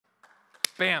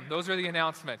Bam, those are the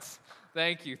announcements.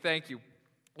 Thank you, thank you.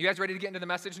 You guys ready to get into the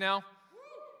message now?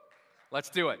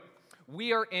 Let's do it.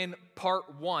 We are in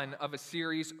part 1 of a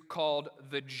series called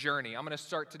The Journey. I'm going to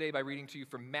start today by reading to you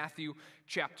from Matthew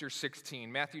chapter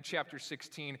 16. Matthew chapter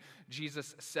 16,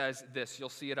 Jesus says this. You'll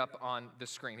see it up on the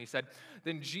screen. He said,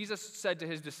 "Then Jesus said to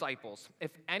his disciples,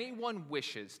 'If anyone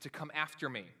wishes to come after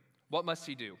me, what must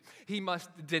he do? He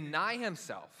must deny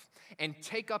himself and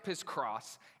take up his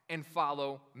cross and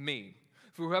follow me.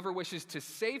 For whoever wishes to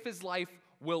save his life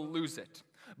will lose it.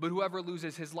 But whoever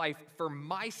loses his life for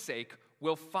my sake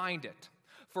will find it.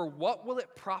 For what will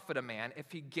it profit a man if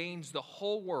he gains the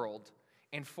whole world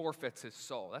and forfeits his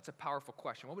soul?'" That's a powerful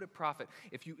question. What would it profit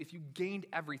if you gained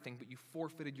everything but you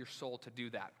forfeited your soul to do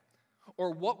that?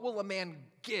 Or what will a man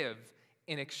give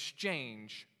in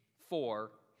exchange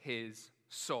for his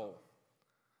soul?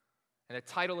 And the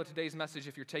title of today's message,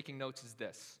 if you're taking notes, is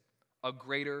this: A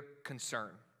Greater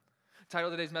Concern. The title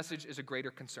of today's message is A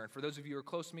Greater Concern. For those of you who are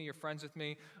close to me, you're friends with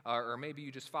me, or maybe you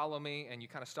just follow me and you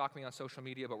kind of stalk me on social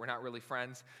media, but we're not really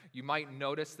friends, you might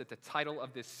notice that the title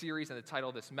of this series and the title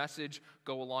of this message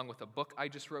go along with a book I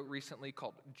just wrote recently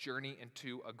called Journey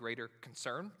into a Greater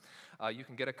Concern. You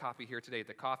can get a copy here today at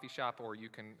the coffee shop, or you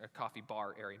can, a coffee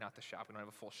bar area, not the shop, we don't have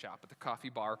a full shop, but the coffee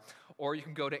bar, or you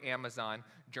can go to Amazon,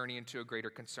 Journey into a Greater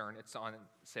Concern. It's on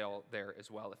sale there as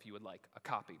well if you would like a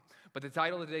copy. But the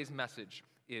title of today's message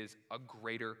is A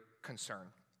Greater Concern.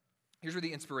 Here's where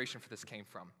the inspiration for this came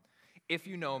from. If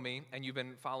you know me and you've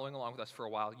been following along with us for a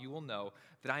while, you will know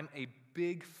that I'm a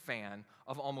big fan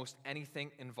of almost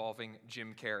anything involving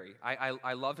Jim Carrey.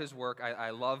 I love his work.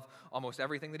 I love almost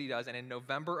everything that he does. And in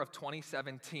November of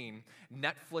 2017,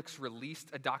 Netflix released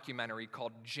a documentary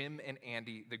called Jim and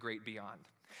Andy: The Great Beyond.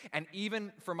 And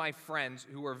even for my friends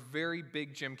who are very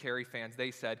big Jim Carrey fans,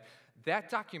 they said,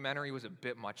 that documentary was a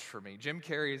bit much for me. Jim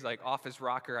Carrey is like off his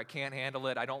rocker. I can't handle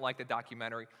it. I don't like the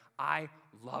documentary. I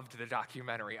loved the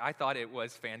documentary. I thought it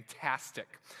was fantastic.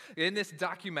 In this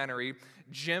documentary,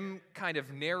 Jim kind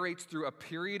of narrates through a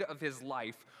period of his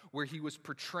life where he was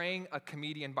portraying a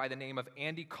comedian by the name of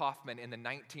Andy Kaufman in the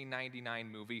 1999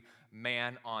 movie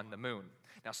Man on the Moon.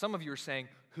 Now, some of you are saying,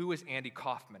 who is Andy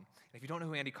Kaufman? And if you don't know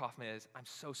who Andy Kaufman is, I'm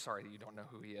so sorry that you don't know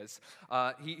who he is.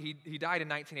 He died in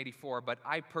 1984, but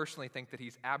I personally think that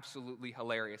he's absolutely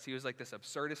hilarious. He was like this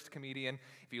absurdist comedian.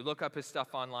 If you look up his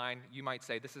stuff online, you might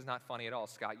say, this is not funny at all,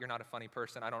 Scott. You're not a funny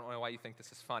person. I don't know why you think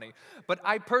this is funny. But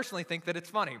I personally think that it's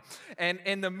funny. And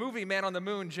in the movie Man on the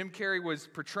Moon, Jim Carrey was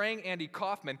portraying Andy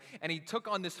Kaufman, and he took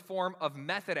on this form of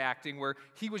method acting where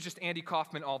he was just Andy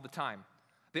Kaufman all the time.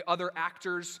 The other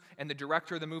actors and the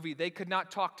director of the movie, they could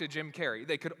not talk to Jim Carrey.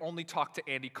 They could only talk to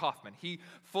Andy Kaufman. He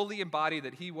fully embodied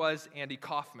that he was Andy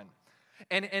Kaufman.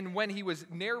 And when he was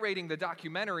narrating the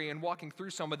documentary and walking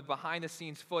through some of the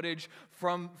behind-the-scenes footage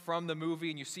from the movie,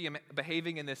 and you see him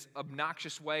behaving in this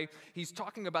obnoxious way, he's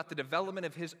talking about the development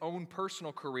of his own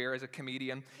personal career as a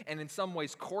comedian and in some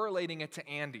ways correlating it to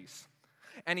Andy's.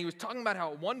 And he was talking about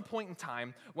how at one point in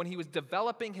time, when he was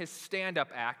developing his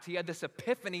stand-up act, he had this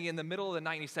epiphany in the middle of the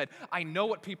night, and he said, I know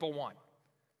what people want: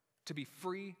 to be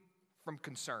free from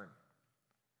concern.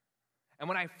 And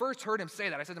when I first heard him say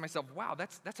that, I said to myself, wow,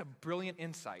 that's a brilliant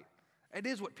insight. It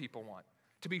is what people want,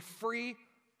 to be free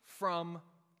from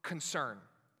concern.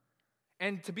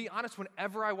 And to be honest,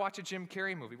 whenever I watch a Jim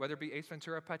Carrey movie, whether it be Ace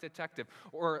Ventura: Pet Detective,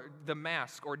 or The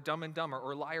Mask, or Dumb and Dumber,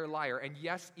 or Liar Liar, and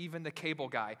yes, even The Cable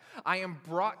Guy, I am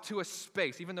brought to a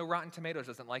space, even though Rotten Tomatoes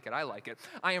doesn't like it, I like it.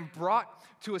 I am brought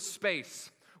to a space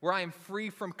where I am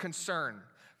free from concern.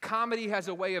 Comedy has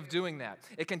a way of doing that.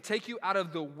 It can take you out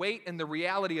of the weight and the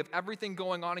reality of everything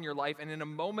going on in your life, and in a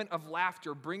moment of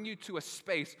laughter, bring you to a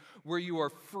space where you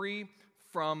are free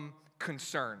from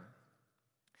concern.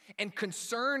 And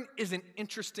concern is an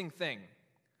interesting thing.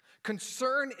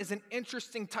 Concern is an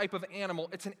interesting type of animal.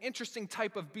 It's an interesting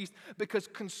type of beast because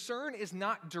concern is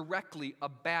not directly a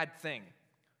bad thing.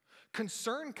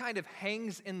 Concern kind of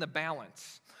hangs in the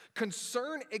balance.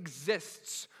 Concern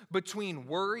exists between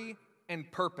worry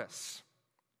and purpose.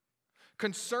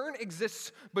 Concern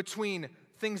exists between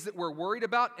things that we're worried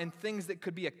about and things that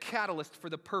could be a catalyst for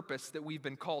the purpose that we've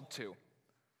been called to.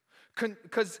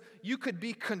 Because you could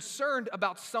be concerned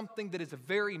about something that is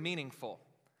very meaningful,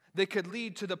 that could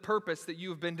lead to the purpose that you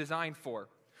have been designed for.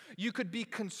 You could be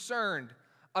concerned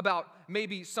about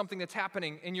maybe something that's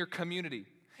happening in your community.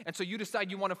 And so you decide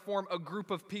you want to form a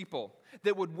group of people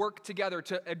that would work together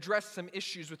to address some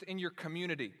issues within your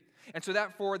community. And so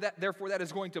therefore that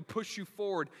is going to push you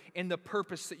forward in the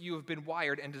purpose that you have been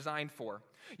wired and designed for.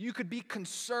 You could be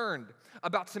concerned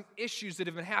about some issues that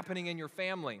have been happening in your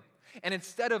family. And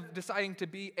instead of deciding to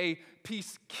be a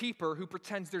peacekeeper who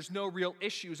pretends there's no real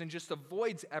issues and just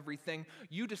avoids everything,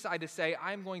 you decide to say,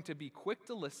 I'm going to be quick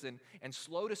to listen and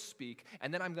slow to speak,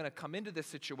 and then I'm going to come into this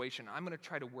situation. I'm going to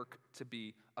try to work to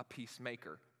be a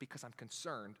peacemaker because I'm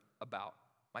concerned about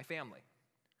my family.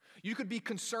 You could be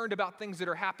concerned about things that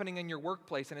are happening in your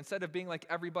workplace, and instead of being like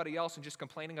everybody else and just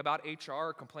complaining about HR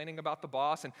or complaining about the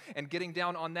boss and getting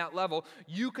down on that level,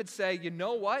 you could say, you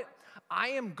know what? I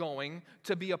am going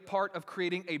to be a part of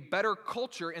creating a better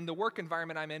culture in the work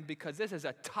environment I'm in because this is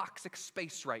a toxic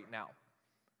space right now.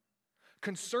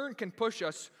 Concern can push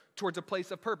us towards a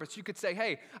place of purpose. You could say,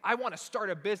 hey, I want to start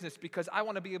a business because I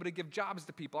want to be able to give jobs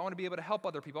to people. I want to be able to help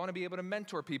other people. I want to be able to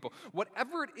mentor people.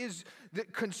 Whatever it is,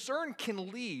 that concern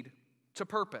can lead to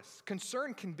purpose.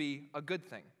 Concern can be a good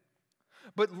thing.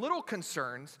 But little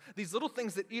concerns, these little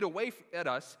things that eat away at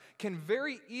us, can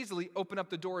very easily open up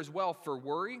the door as well for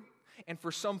worry and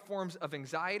for some forms of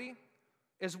anxiety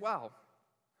as well.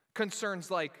 Concerns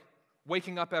like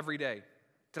waking up every day.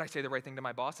 Did I say the right thing to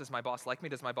my boss? Does my boss like me?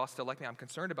 Does my boss still like me? I'm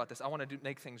concerned about this. I want to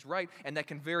make things right. And that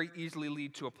can very easily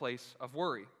lead to a place of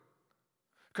worry.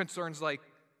 Concerns like,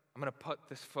 I'm going to put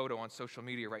this photo on social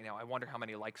media right now. I wonder how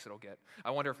many likes it'll get.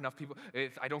 I wonder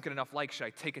if I don't get enough likes, should I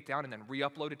take it down and then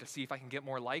re-upload it to see if I can get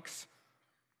more likes?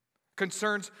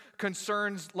 Concerns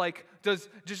like,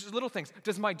 just little things.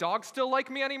 Does my dog still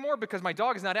like me anymore? Because my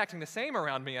dog is not acting the same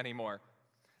around me anymore.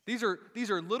 These are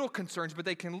little concerns, but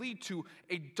they can lead to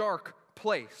a dark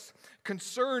place.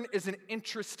 Concern is an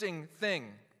interesting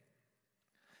thing.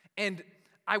 And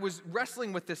I was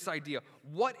wrestling with this idea.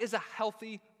 What is a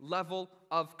healthy level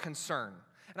of concern?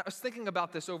 And I was thinking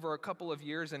about this over a couple of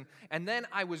years, and then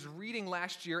I was reading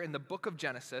last year in the book of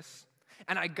Genesis,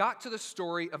 and I got to the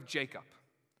story of Jacob.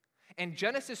 And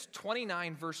Genesis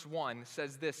 29, verse 1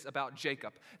 says this about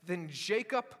Jacob. Then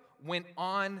Jacob went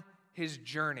on his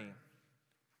journey.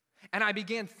 And I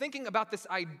began thinking about this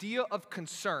idea of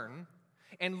concern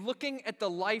and looking at the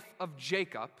life of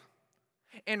Jacob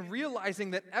and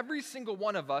realizing that every single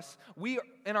one of us,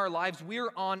 in our lives, we are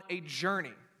on a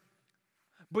journey.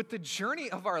 But the journey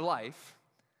of our life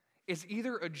is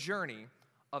either a journey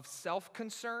of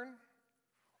self-concern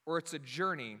or it's a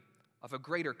journey of a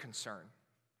greater concern.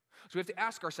 So we have to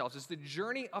ask ourselves, is the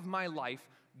journey of my life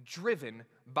driven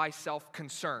by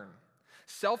self-concern?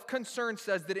 Self-concern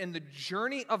says that in the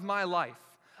journey of my life,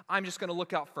 I'm just going to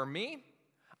look out for me.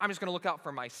 I'm just going to look out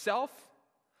for myself.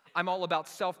 I'm all about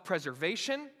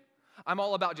self-preservation. I'm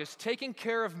all about just taking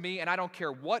care of me, and I don't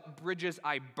care what bridges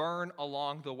I burn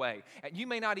along the way. And you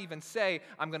may not even say,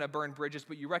 I'm going to burn bridges,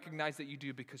 but you recognize that you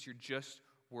do because you're just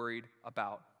worried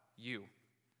about you.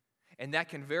 And that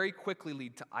can very quickly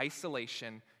lead to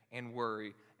isolation and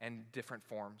worry and different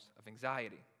forms of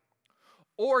anxiety.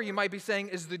 Or you might be saying,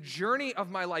 is the journey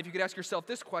of my life, you could ask yourself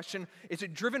this question, is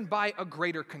it driven by a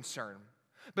greater concern?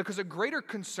 Because a greater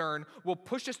concern will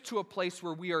push us to a place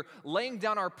where we are laying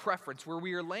down our preference, where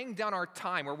we are laying down our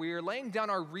time, where we are laying down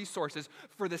our resources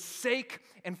for the sake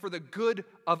and for the good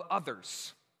of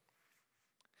others.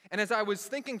 And as I was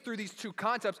thinking through these two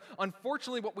concepts,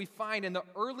 unfortunately what we find in the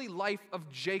early life of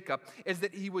Jacob is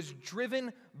that he was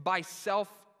driven by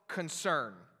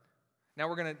self-concern. Now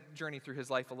we're going to journey through his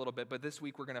life a little bit, but this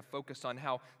week we're going to focus on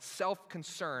how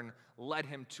self-concern led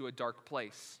him to a dark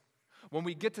place. When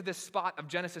we get to this spot of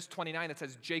Genesis 29 that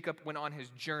says Jacob went on his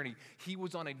journey, he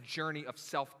was on a journey of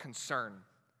self-concern.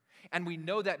 And we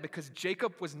know that because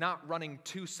Jacob was not running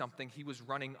to something, he was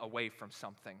running away from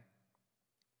something.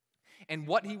 And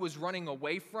what he was running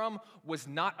away from was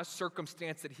not a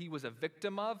circumstance that he was a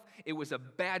victim of. It was a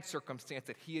bad circumstance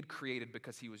that he had created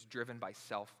because he was driven by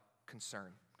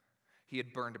self-concern. He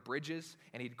had burned bridges,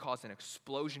 and he'd caused an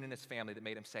explosion in his family that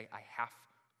made him say, I have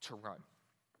to run.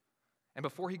 And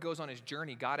before he goes on his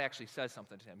journey, God actually says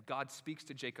something to him. God speaks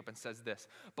to Jacob and says this,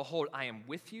 behold, I am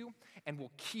with you and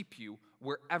will keep you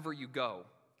wherever you go.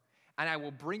 And I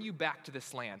will bring you back to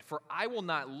this land, for I will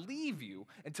not leave you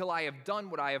until I have done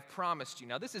what I have promised you.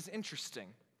 Now, this is interesting.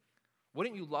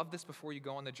 Wouldn't you love this before you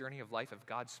go on the journey of life if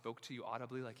God spoke to you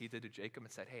audibly like he did to Jacob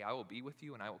and said, hey, I will be with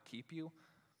you and I will keep you?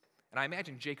 And I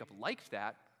imagine Jacob liked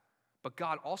that, but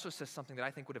God also says something that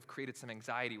I think would have created some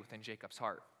anxiety within Jacob's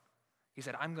heart. He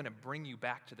said, I'm going to bring you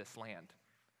back to this land.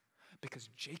 Because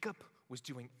Jacob was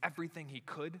doing everything he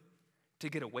could to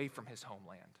get away from his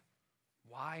homeland.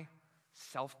 Why?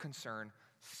 Self-concern,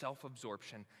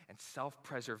 self-absorption, and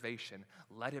self-preservation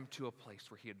led him to a place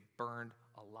where he had burned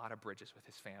a lot of bridges with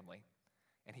his family.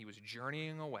 And he was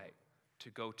journeying away to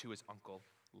go to his uncle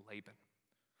Laban.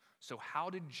 So how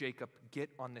did Jacob get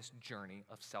on this journey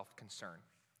of self-concern?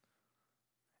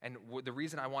 And the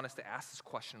reason I want us to ask this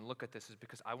question and look at this is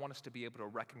because I want us to be able to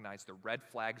recognize the red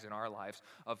flags in our lives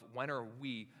of when are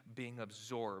we being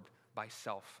absorbed by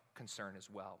self-concern as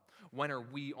well? When are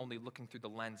we only looking through the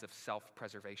lens of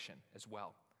self-preservation as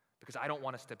well? Because I don't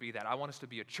want us to be that. I want us to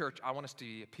be a church. I want us to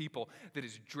be a people that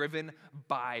is driven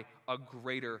by a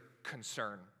greater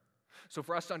concern. So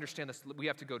for us to understand this, we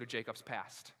have to go to Jacob's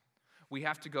past. We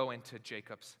have to go into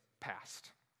Jacob's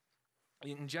past.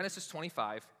 In Genesis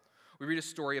 25, we read a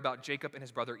story about Jacob and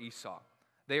his brother Esau.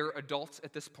 They are adults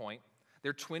at this point.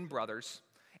 They're twin brothers,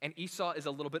 and Esau is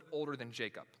a little bit older than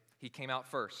Jacob. He came out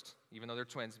first, even though they're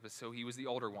twins, but so he was the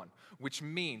older one, which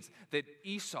means that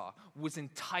Esau was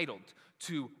entitled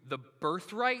to the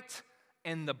birthright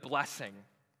and the blessing.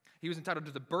 He was entitled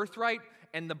to the birthright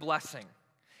and the blessing.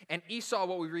 And Esau,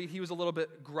 what we read, he was a little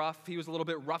bit gruff. He was a little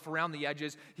bit rough around the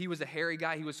edges. He was a hairy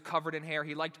guy. He was covered in hair.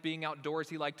 He liked being outdoors.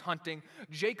 He liked hunting.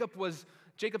 Jacob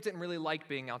didn't really like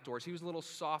being outdoors. He was a little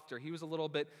softer. He was a little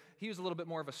bit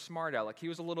more of a smart aleck. He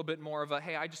was a little bit more of a,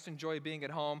 hey, I just enjoy being at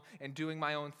home and doing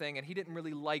my own thing. And he didn't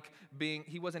really like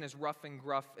he wasn't as rough and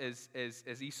gruff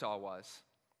as Esau was.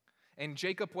 And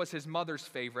Jacob was his mother's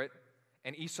favorite,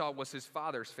 and Esau was his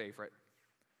father's favorite.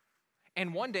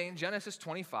 And one day in Genesis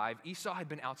 25, Esau had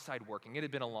been outside working. It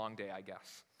had been a long day, I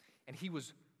guess. And he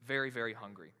was very, very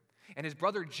hungry. And his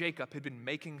brother Jacob had been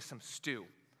making some stew.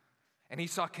 And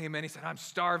Esau came in, he said, I'm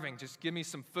starving, just give me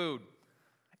some food.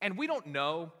 And we don't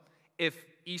know if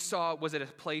Esau was at a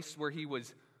place where he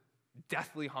was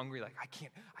deathly hungry, like, I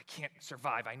can't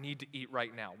survive, I need to eat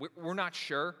right now. We're not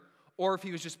sure. Or if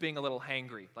he was just being a little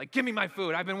hangry, like, give me my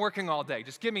food, I've been working all day,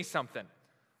 just give me something.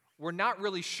 We're not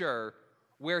really sure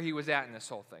where he was at in this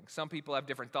whole thing. Some people have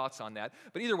different thoughts on that.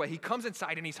 But either way, he comes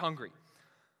inside and he's hungry.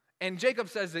 And Jacob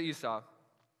says to Esau,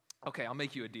 okay, I'll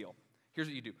make you a deal. Here's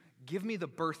what you do. Give me the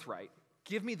birthright.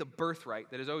 Give me the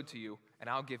birthright that is owed to you, and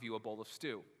I'll give you a bowl of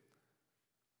stew.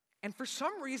 And for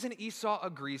some reason, Esau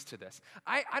agrees to this.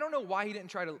 I don't know why he didn't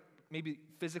try to maybe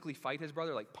physically fight his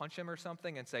brother, like punch him or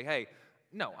something and say, hey,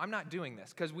 no, I'm not doing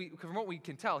this. Because from what we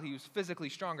can tell, he was physically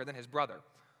stronger than his brother.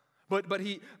 But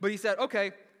he said,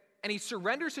 okay, and he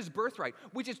surrenders his birthright,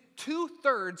 which is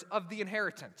 2/3 of the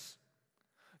inheritance,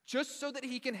 just so that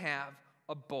he can have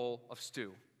a bowl of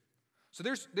stew. So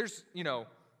there's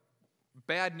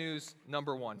bad news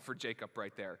number one for Jacob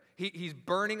right there. He's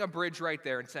burning a bridge right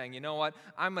there and saying, you know what,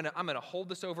 I'm gonna hold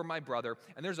this over my brother.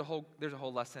 And there's a whole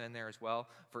lesson in there as well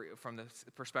from the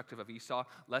perspective of Esau.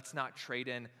 Let's not trade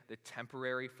in the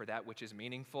temporary for that which is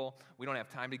meaningful. We don't have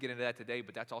time to get into that today,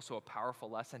 but that's also a powerful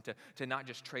lesson to not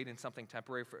just trade in something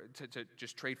temporary to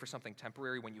just trade for something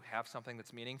temporary when you have something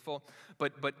that's meaningful.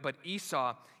 But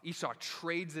Esau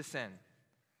trades this in,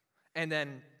 and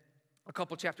then a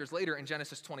couple chapters later in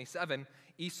Genesis 27,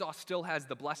 Esau still has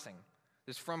the blessing.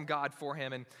 This is from God for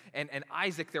him. And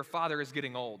Isaac, their father, is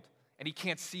getting old. And he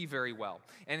can't see very well.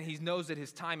 And he knows that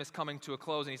his time is coming to a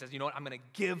close. And he says, you know what, I'm going to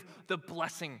give the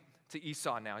blessing to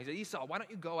Esau now. He said, Esau, why don't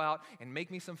you go out and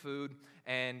make me some food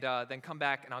and then come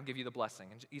back and I'll give you the blessing.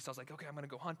 And Esau's like, okay, I'm going to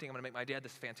go hunting. I'm going to make my dad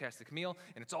this fantastic meal.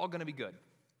 And it's all going to be good.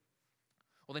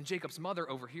 Well, then Jacob's mother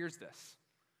overhears this.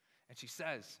 And she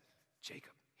says,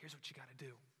 Jacob, here's what you got to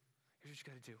do. Here's what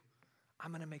you got to do. I'm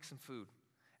going to make some food,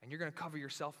 and you're going to cover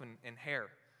yourself in hair,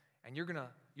 and you're going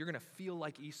to feel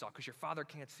like Esau because your father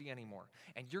can't see anymore,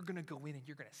 and you're going to go in and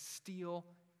you're going to steal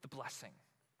the blessing.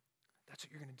 That's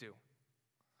what you're going to do.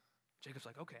 Jacob's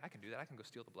like, okay, I can do that. I can go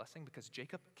steal the blessing because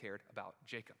Jacob cared about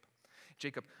Jacob.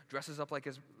 Jacob dresses up like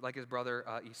his brother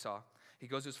Esau. He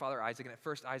goes to his father Isaac, and at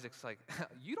first Isaac's like,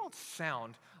 you don't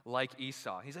sound like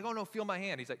Esau. He's like, oh no, feel my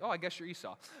hand. He's like, oh, I guess you're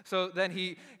Esau. So then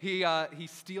he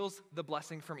steals the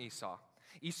blessing from Esau.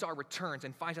 Esau returns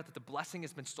and finds out that the blessing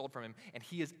has been stolen from him, and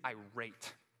he is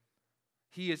irate.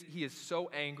 He is so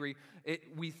angry.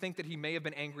 We think that he may have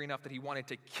been angry enough that he wanted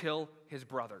to kill his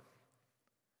brother.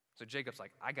 So Jacob's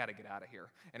like, I got to get out of here.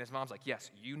 And his mom's like, yes,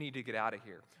 you need to get out of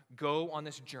here. Go on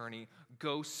this journey.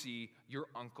 Go see your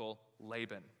uncle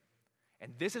Laban.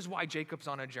 And this is why Jacob's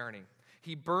on a journey.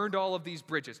 He burned all of these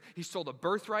bridges. He stole the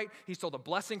birthright. He stole the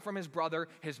blessing from his brother.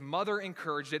 His mother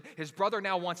encouraged it. His brother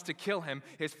now wants to kill him.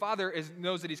 His father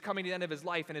knows that he's coming to the end of his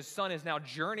life, and his son is now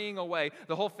journeying away.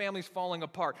 The whole family's falling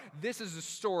apart. This is the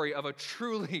story of a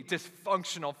truly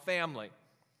dysfunctional family.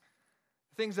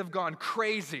 Things have gone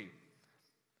crazy.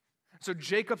 So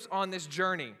Jacob's on this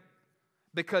journey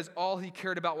because all he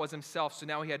cared about was himself, so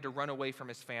now he had to run away from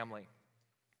his family.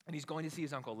 And he's going to see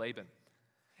his uncle Laban.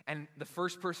 And the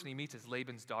first person he meets is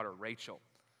Laban's daughter, Rachel.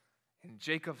 And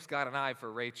Jacob's got an eye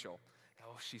for Rachel.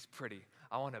 Oh, she's pretty.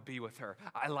 I want to be with her.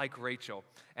 I like Rachel.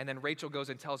 And then Rachel goes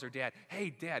and tells her dad, hey,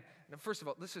 Dad, now, first of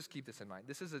all, let's just keep this in mind.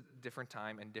 This is a different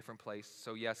time and different place.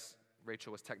 So yes,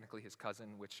 Rachel was technically his cousin,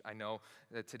 which I know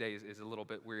that today is a little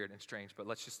bit weird and strange, but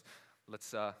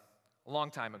let's a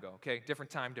long time ago, okay? Different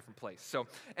time, different place. So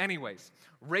anyways,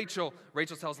 Rachel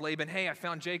tells Laban, hey, I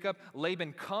found Jacob.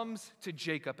 Laban comes to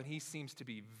Jacob, and he seems to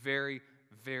be very,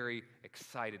 very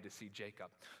excited to see Jacob.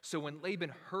 So when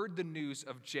Laban heard the news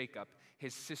of Jacob,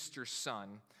 his sister's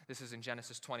son, this is in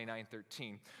Genesis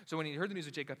 29:13. So when he heard the news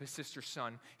of Jacob, his sister's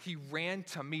son, he ran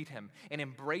to meet him and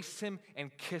embraced him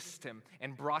and kissed him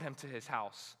and brought him to his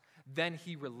house. Then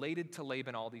he related to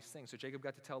Laban all these things. So Jacob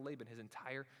got to tell Laban his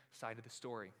entire side of the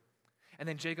story. And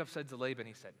then Jacob said to Laban,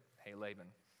 he said, hey, Laban,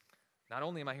 not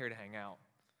only am I here to hang out,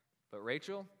 but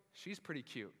Rachel, she's pretty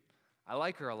cute. I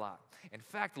like her a lot. In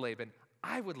fact, Laban,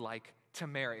 I would like to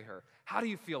marry her. How do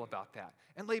you feel about that?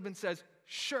 And Laban says,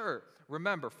 sure.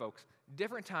 Remember, folks,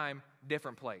 different time,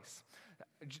 different place.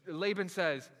 Laban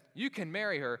says, you can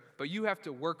marry her, but you have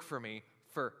to work for me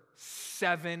for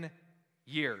 7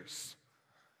 years.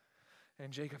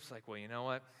 And Jacob's like, well, you know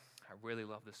what? I really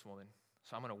love this woman,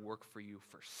 so I'm going to work for you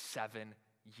for 7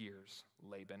 years,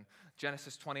 Laban.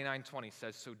 Genesis 29:20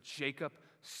 says, so Jacob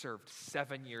served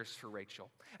 7 years for Rachel,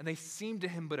 and they seemed to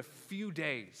him but a few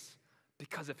days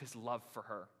because of his love for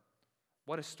her.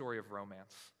 What a story of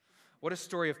romance. What a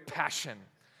story of passion.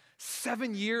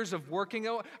 7 years of working.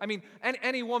 I mean,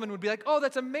 any woman would be like, oh,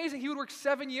 that's amazing. He would work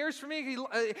 7 years for me.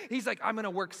 He's like, I'm going to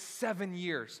work 7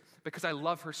 years because I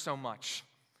love her so much.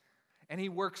 And he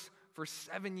works for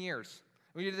 7 years.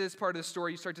 When you get to this part of the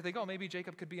story, you start to think, oh, maybe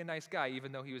Jacob could be a nice guy,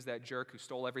 even though he was that jerk who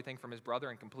stole everything from his brother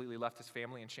and completely left his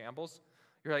family in shambles.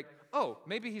 You're like, oh,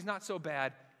 maybe he's not so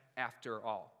bad after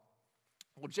all.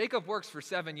 Well, Jacob works for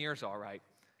 7 years, all right.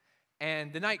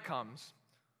 And the night comes,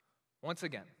 once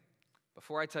again,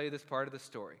 before I tell you this part of the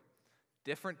story,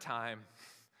 different time,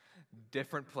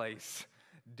 different place,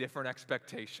 different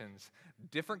expectations,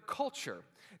 different culture,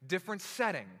 different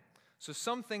setting. So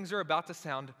some things are about to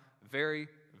sound very,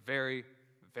 very,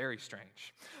 very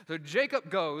strange. So Jacob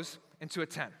goes into a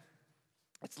tent.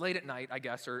 It's late at night, I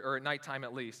guess, or at nighttime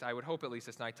at least. I would hope at least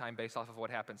it's nighttime based off of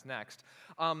what happens next.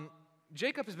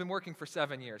 Jacob has been working for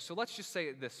 7 years, so let's just say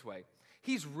it this way.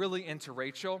 He's really into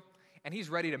Rachel, and he's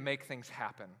ready to make things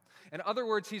happen. In other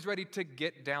words, he's ready to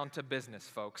get down to business,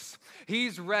 folks.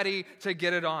 He's ready to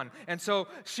get it on. And so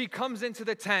she comes into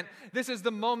the tent. This is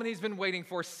the moment he's been waiting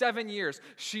for 7 years.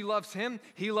 She loves him.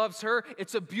 He loves her.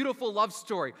 It's a beautiful love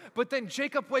story. But then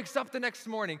Jacob wakes up the next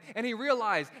morning, and he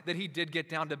realized that he did get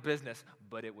down to business,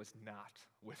 but it was not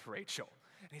with Rachel.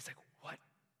 And he's like, what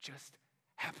just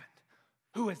happened?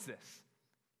 Who is this?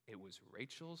 It was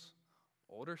Rachel's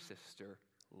older sister,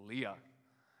 Leah.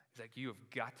 He's like, you have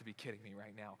got to be kidding me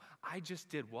right now. I just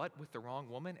did what with the wrong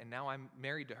woman, and now I'm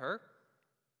married to her?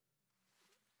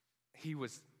 He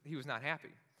was not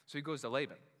happy. So he goes to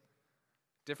Laban.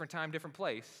 Different time, different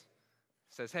place.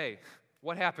 Says, hey,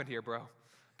 what happened here, bro?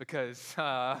 Because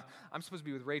I'm supposed to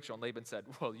be with Rachel. And Laban said,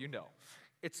 well, you know,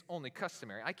 it's only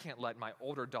customary. I can't let my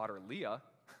older daughter, Leah,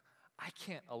 I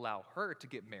can't allow her to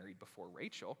get married before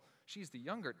Rachel. She's the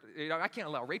younger. I can't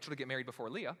allow Rachel to get married before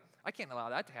Leah. I can't allow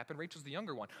that to happen. Rachel's the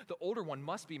younger one. The older one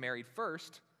must be married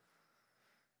first.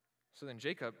 So then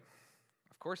Jacob,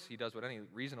 of course, he does what any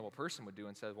reasonable person would do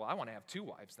and says, well, I want to have 2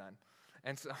 wives then.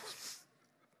 And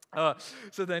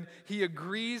so then he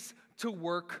agrees to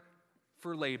work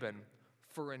for Laban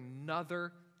for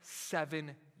another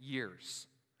 7 years.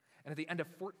 And at the end of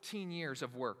 14 years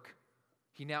of work,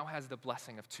 he now has the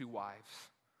blessing of 2 wives,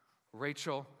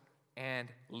 Rachel and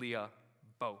Leah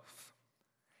both.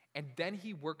 And then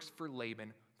he works for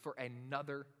Laban for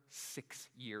another 6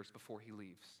 years before he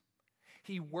leaves.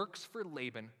 He works for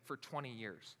Laban for 20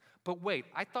 years. But wait,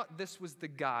 I thought this was the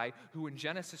guy who in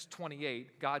Genesis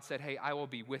 28, God said, hey, I will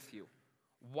be with you.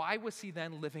 Why was he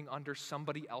then living under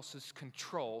somebody else's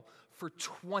control for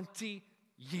 20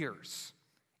 years?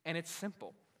 And it's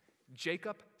simple.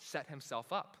 Jacob set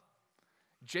himself up.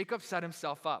 Jacob set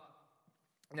himself up.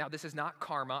 Now, this is not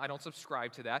karma. I don't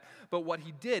subscribe to that. But what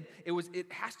he did,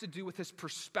 it has to do with his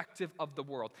perspective of the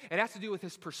world. It has to do with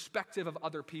his perspective of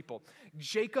other people.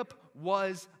 Jacob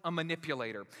was a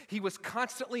manipulator. He was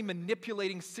constantly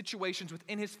manipulating situations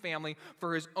within his family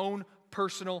for his own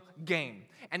personal gain.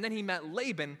 And then he met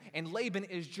Laban, and Laban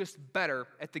is just better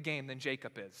at the game than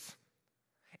Jacob is.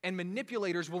 And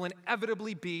manipulators will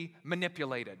inevitably be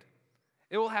manipulated.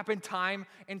 It will happen time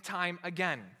and time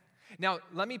again. Now,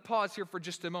 let me pause here for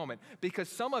just a moment, because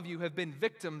some of you have been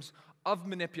victims of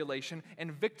manipulation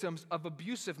and victims of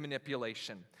abusive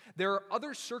manipulation. There are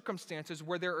other circumstances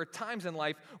where there are times in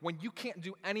life when you can't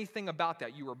do anything about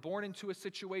that. You were born into a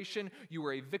situation, you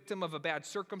were a victim of a bad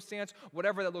circumstance,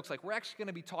 whatever that looks like. We're actually going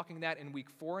to be talking that in week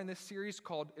 4 in this series.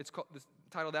 The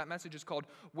title of that message is called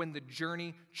When the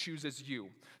Journey Chooses You.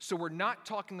 So we're not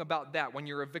talking about that when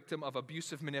you're a victim of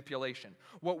abusive manipulation.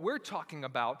 What we're talking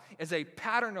about is a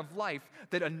pattern of life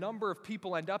that a number of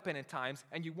people end up in at times,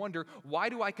 and you wonder, why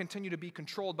do I continue to be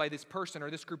controlled by this person or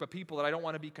this group of people that I don't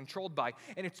want to be controlled by?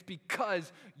 And it's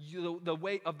because the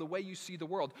way you see the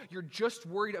world. You're just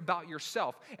worried about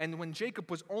yourself. And when Jacob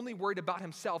was only worried about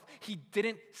himself, he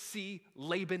didn't see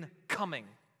Laban coming.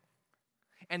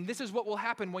 And this is what will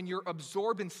happen when you're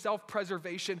absorbed in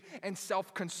self-preservation and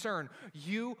self-concern.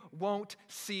 You won't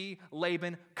see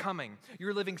Laban coming.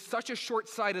 You're living such a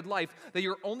short-sighted life that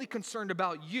you're only concerned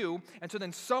about you, and so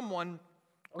then someone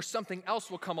or something else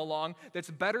will come along that's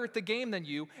better at the game than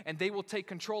you, and they will take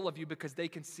control of you because they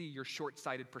can see your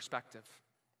short-sighted perspective.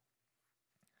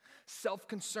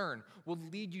 Self-concern will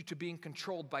lead you to being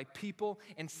controlled by people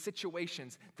and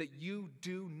situations that you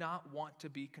do not want to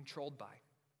be controlled by.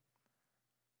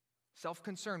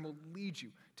 Self-concern will lead you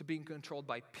to being controlled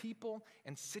by people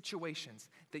and situations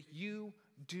that you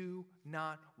do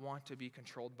not want to be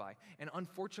controlled by. And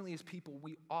unfortunately, as people,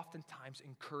 we oftentimes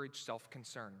encourage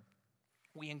self-concern.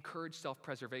 We encourage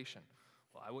self-preservation.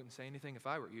 Well, I wouldn't say anything if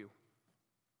I were you.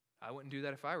 I wouldn't do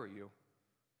that if I were you.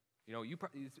 You know,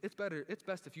 it's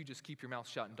best if you just keep your mouth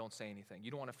shut and don't say anything.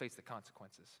 You don't want to face the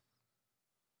consequences.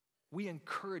 We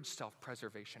encourage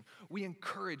self-preservation. We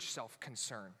encourage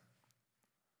self-concern.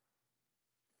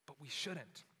 But we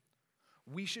shouldn't.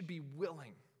 We should be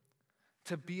willing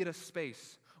to be at a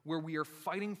space where we are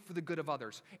fighting for the good of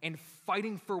others and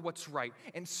fighting for what's right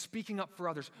and speaking up for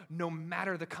others no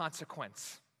matter the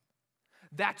consequence.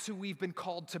 That's who we've been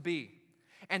called to be.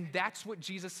 And that's what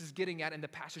Jesus is getting at in the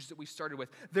passage that we started with.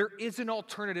 There is an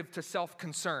alternative to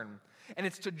self-concern, and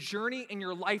it's to journey in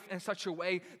your life in such a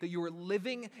way that you are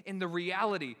living in the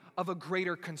reality of a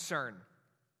greater concern.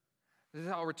 This is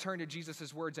how I'll return to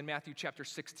Jesus' words in Matthew chapter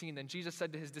 16. Then Jesus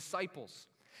said to his disciples,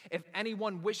 "If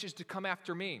anyone wishes to come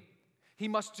after me, he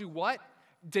must do what?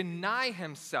 Deny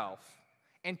himself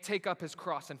and take up his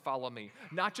cross and follow me."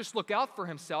 Not just look out for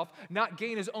himself, not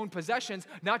gain his own possessions,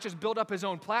 not just build up his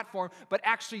own platform, but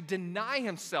actually deny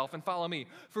himself and follow me.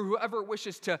 For whoever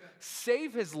wishes to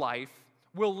save his life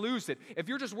will lose it. If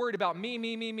you're just worried about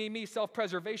me,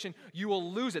 self-preservation, you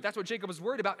will lose it. That's what Jacob was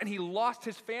worried about, and he lost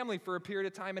his family for a period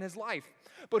of time in his life.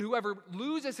 But whoever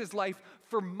loses his life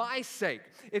for my sake,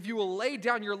 if you will lay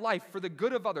down your life for the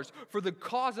good of others, for the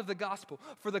cause of the gospel,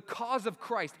 for the cause of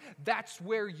Christ, that's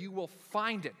where you will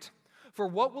find it. For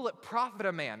what will it profit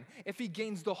a man if he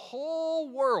gains the whole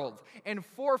world and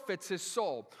forfeits his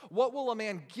soul? What will a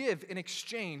man give in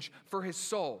exchange for his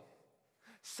soul?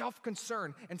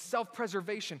 Self-concern and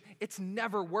self-preservation, it's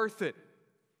never worth it.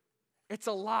 It's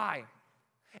a lie.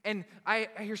 And I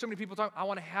hear so many people talk, I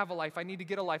want to have a life, I need to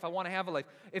get a life, I want to have a life.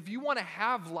 If you want to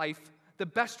have life, the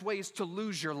best way is to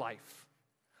lose your life.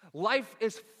 Life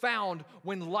is found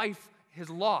when life is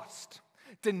lost.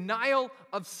 Denial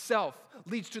of self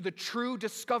leads to the true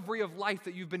discovery of life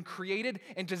that you've been created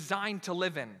and designed to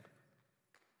live in.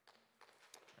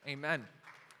 Amen.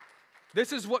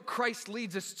 This is what Christ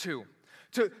leads us to.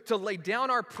 To lay down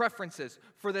our preferences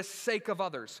for the sake of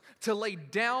others, to lay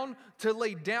down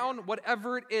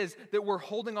whatever it is that we're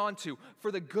holding on to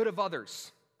for the good of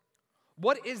others.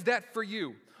 What is that for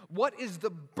you? What is the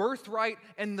birthright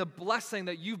and the blessing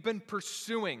that you've been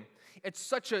pursuing? It's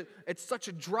such a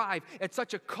drive, it's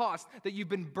such a cost that you've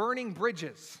been burning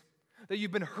bridges, that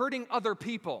you've been hurting other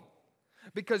people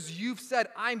because you've said,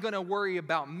 I'm going to worry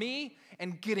about me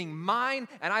and getting mine,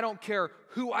 and I don't care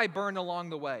who I burn along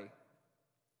the way.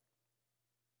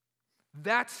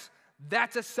 That's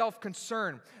a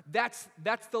self-concern. That's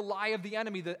the lie of the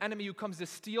enemy who comes to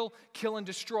steal, kill, and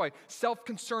destroy.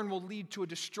 Self-concern will lead to a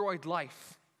destroyed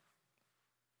life.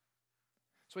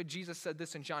 That's why Jesus said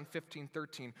this in John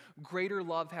 15:13. Greater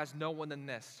love has no one than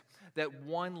this, that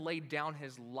one laid down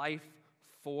his life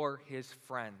for his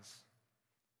friends.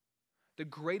 The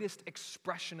greatest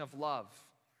expression of love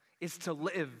is to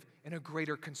live in a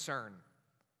greater concern.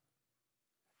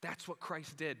 That's what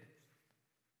Christ did.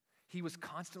 He was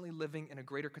constantly living in a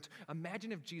greater concern.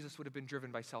 Imagine if Jesus would have been driven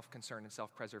by self-concern and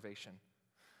self-preservation.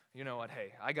 You know what?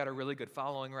 Hey, I got a really good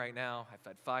following right now. I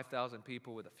fed 5,000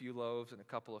 people with a few loaves and a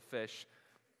couple of fish.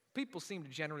 People seem to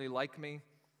generally like me.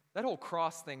 That whole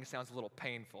cross thing sounds a little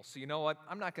painful. So you know what?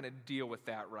 I'm not going to deal with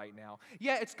that right now.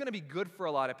 Yeah, it's going to be good for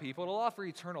a lot of people. It'll offer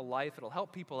eternal life. It'll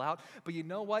help people out. But you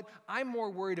know what? I'm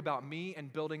more worried about me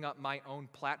and building up my own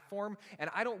platform, and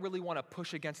I don't really want to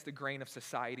push against the grain of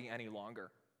society any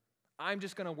longer. I'm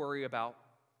just going to worry about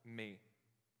me.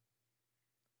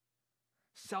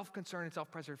 Self-concern and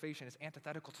self-preservation is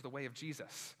antithetical to the way of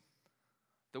Jesus.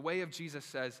 The way of Jesus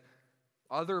says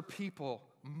other people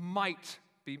might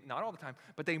be, not all the time,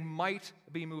 but they might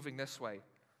be moving this way.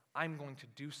 I'm going to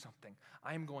do something.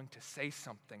 I am going to say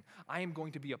something. I am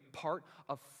going to be a part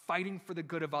of fighting for the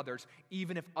good of others,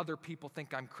 even if other people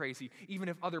think I'm crazy, even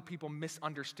if other people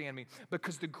misunderstand me.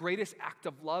 Because the greatest act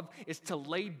of love is to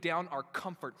lay down our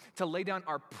comfort, to lay down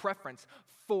our preference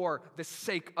for the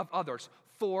sake of others,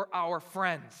 for our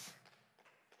friends.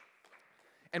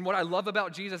 And what I love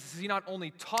about Jesus is he not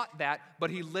only taught that, but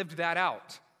he lived that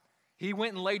out. He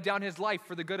went and laid down his life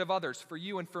for the good of others, for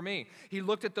you and for me. He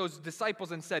looked at those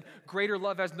disciples and said, greater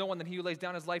love has no one than he who lays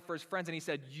down his life for his friends. And he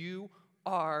said, you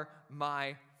are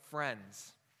my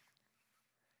friends.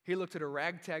 He looked at a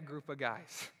ragtag group of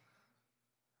guys.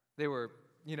 They were,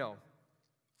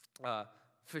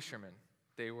 fishermen.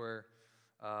 They were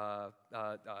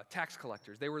tax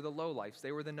collectors. They were the lowlifes.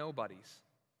 They were the nobodies.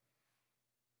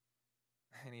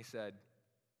 And he said,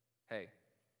 hey,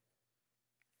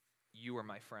 you are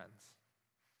my friends,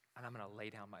 and I'm going to lay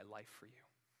down my life for you.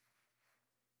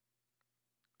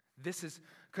 This is,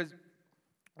 because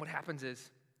what happens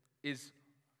is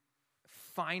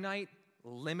finite,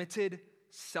 limited,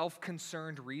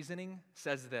 self-concerned reasoning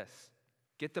says this: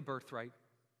 get the birthright,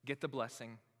 get the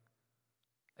blessing.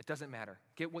 It doesn't matter.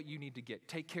 Get what you need to get.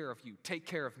 Take care of you. Take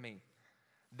care of me.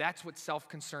 That's what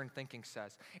self-concerned thinking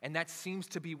says, and that seems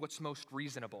to be what's most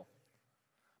reasonable.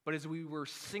 But as we were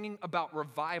singing about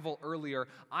revival earlier,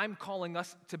 I'm calling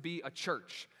us to be a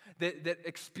church that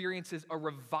experiences a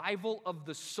revival of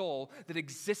the soul that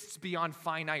exists beyond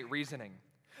finite reasoning.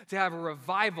 To have a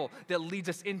revival that leads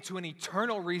us into an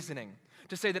eternal reasoning.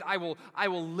 To say that I will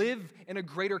live in a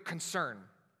greater concern.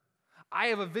 I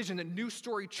have a vision that New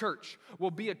Story Church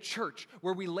will be a church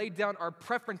where we lay down our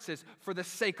preferences for the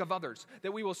sake of others.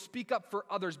 That we will speak up for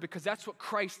others because that's what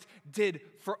Christ did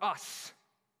for us.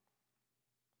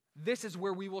 This is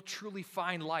where we will truly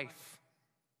find life.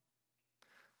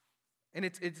 And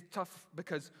it's tough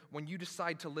because when you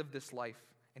decide to live this life,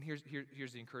 and here's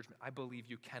the encouragement, I believe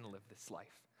you can live this life.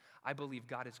 I believe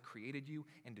God has created you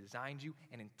and designed you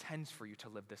and intends for you to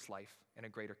live this life in a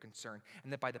greater concern,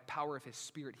 and that by the power of his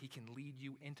Spirit, he can lead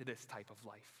you into this type of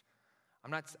life.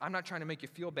 I'm not trying to make you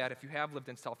feel bad if you have lived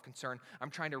in self-concern. I'm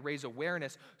trying to raise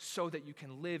awareness so that you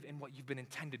can live in what you've been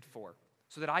intended for.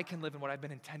 So that I can live in what I've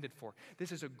been intended for.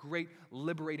 This is a great,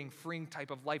 liberating, freeing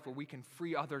type of life where we can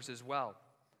free others as well.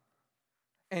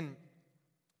 And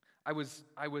I was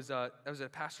at a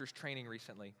pastor's training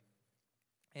recently,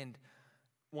 and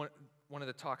one of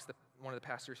the talks, one of the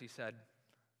pastors, he said,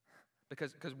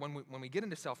 because when we get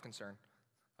into self-concern,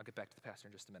 I'll get back to the pastor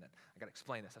in just a minute. I got to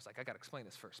explain this. I was like, I got to explain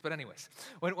this first. But anyways,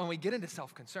 when we get into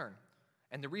self-concern,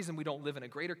 and the reason we don't live in a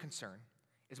greater concern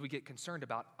is we get concerned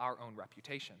about our own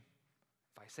reputation.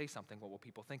 If I say something, what will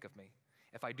people think of me?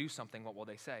 If I do something, what will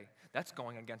they say? That's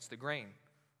going against the grain.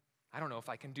 I don't know if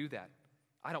I can do that.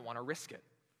 I don't want to risk it,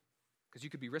 because you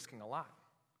could be risking a lot.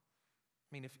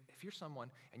 I mean, if you're someone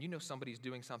and you know somebody's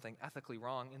doing something ethically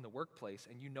wrong in the workplace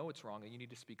and you know it's wrong and you need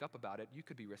to speak up about it, you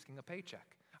could be risking a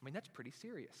paycheck. I mean, that's pretty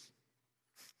serious.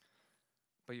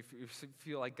 But if you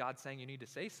feel like God's saying you need to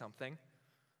say something,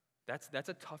 that's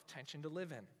a tough tension to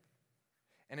live in.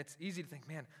 And it's easy to think,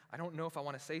 man, I don't know if I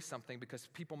want to say something because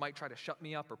people might try to shut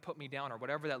me up or put me down or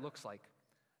whatever that looks like.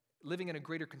 Living in a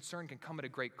greater concern can come at a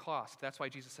great cost. That's why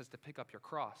Jesus says to pick up your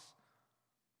cross.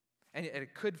 And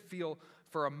it could feel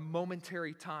for a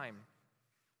momentary time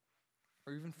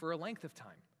or even for a length of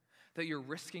time that you're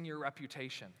risking your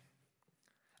reputation.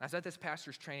 I was at this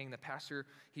pastor's training. The pastor,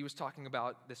 he was talking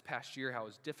about this past year, how it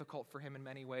was difficult for him in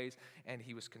many ways, and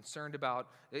he was concerned about,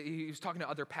 he was talking to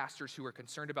other pastors who were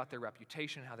concerned about their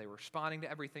reputation, how they were responding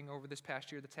to everything over this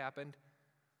past year that's happened.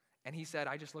 And he said,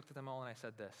 I just looked at them all and I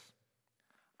said this: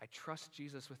 I trust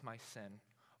Jesus with my sin.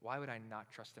 Why would I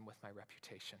not trust him with my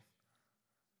reputation?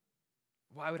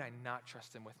 Why would I not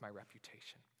trust him with my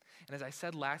reputation? And as I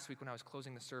said last week when I was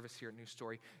closing the service here at New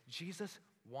Story, Jesus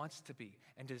wants to be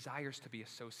and desires to be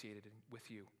associated with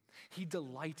you. He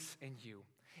delights in you,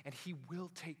 and he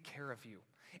will take care of you.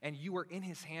 And you are in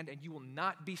his hand, and you will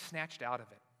not be snatched out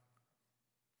of it.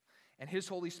 And his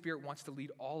Holy Spirit wants to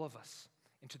lead all of us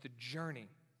into the journey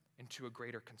into a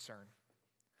greater concern.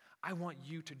 I want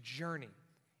you to journey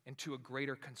into a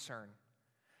greater concern.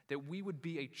 that we would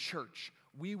be a church,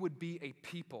 we would be a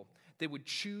people that would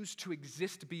choose to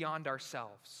exist beyond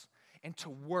ourselves and to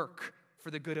work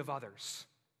for the good of others.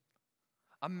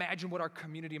 Imagine what our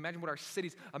community, imagine what our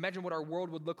cities, imagine what our world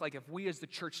would look like if we as the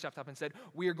church stepped up and said,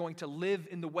 we are going to live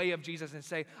in the way of Jesus and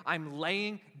say, I'm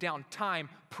laying down time,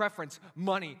 preference,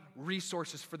 money,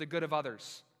 resources for the good of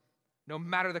others, no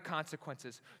matter the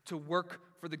consequences, to work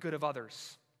for the good of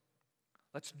others.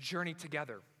 Let's journey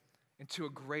together into a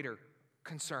greater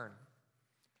concern.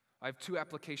 I have 2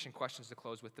 application questions to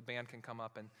close with. The band can come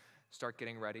up and start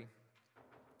getting ready.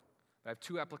 I have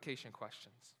 2 application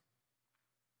questions.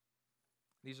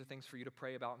 These are things for you to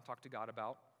pray about and talk to God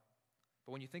about.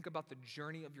 But when you think about the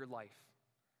journey of your life,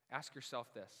 ask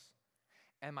yourself this: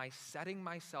 am I setting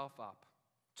myself up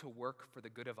to work for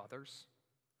the good of others?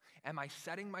 Am I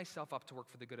setting myself up to work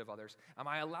for the good of others? Am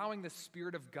I allowing the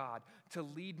Spirit of God to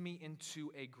lead me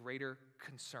into a greater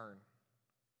concern?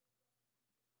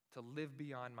 To live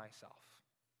beyond myself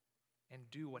and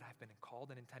do what I've been called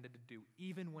and intended to do,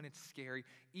 even when it's scary,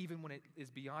 even when it is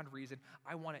beyond reason.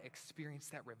 I want to experience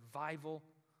that revival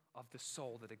of the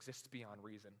soul that exists beyond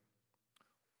reason.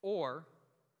 Or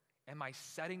am I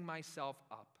setting myself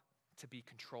up to be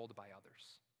controlled by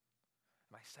others?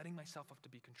 Am I setting myself up to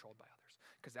be controlled by others?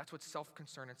 Because that's what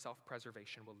self-concern and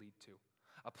self-preservation will lead to.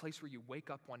 A place where you wake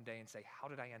up one day and say, how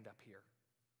did I end up here?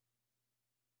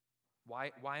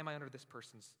 Why am I under this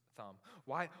person's thumb?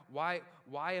 Why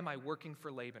am I working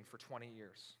for Laban for 20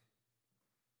 years?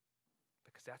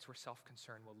 Because that's where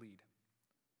self-concern will lead.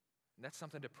 And that's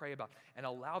something to pray about. And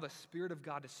allow the Spirit of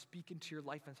God to speak into your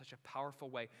life in such a powerful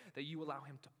way that you allow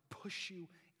Him to push you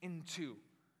into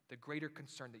the greater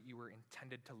concern that you were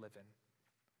intended to live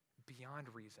in, beyond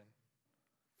reason,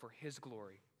 for His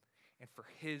glory and for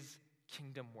His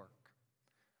kingdom work.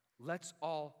 Let's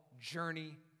all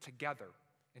journey together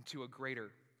into a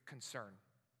greater concern.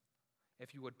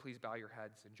 If you would, please bow your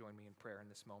heads and join me in prayer in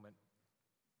this moment.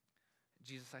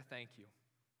 Jesus, I thank you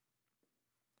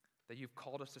that you've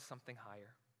called us to something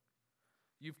higher.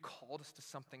 You've called us to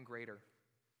something greater.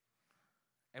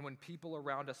 And when people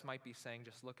around us might be saying,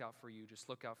 just look out for you, just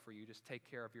look out for you, just take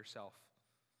care of yourself,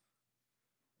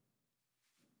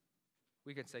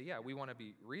 we can say, yeah, we want to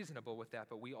be reasonable with that,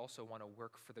 but we also want to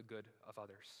work for the good of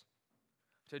others.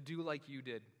 To do like you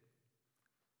did,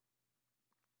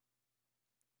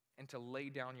 and to lay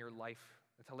down your life,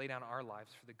 to lay down our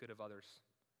lives for the good of others.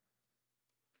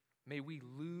 May we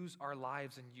lose our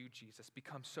lives in you, Jesus,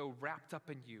 become so wrapped up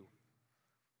in you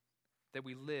that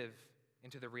we live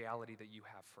into the reality that you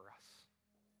have for us.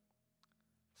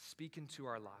 Speak into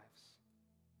our lives.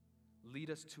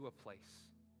 Lead us to a place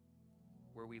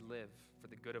where we live for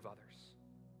the good of others,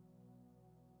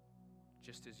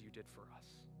 just as you did for us.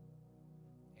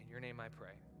 In your name I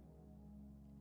pray.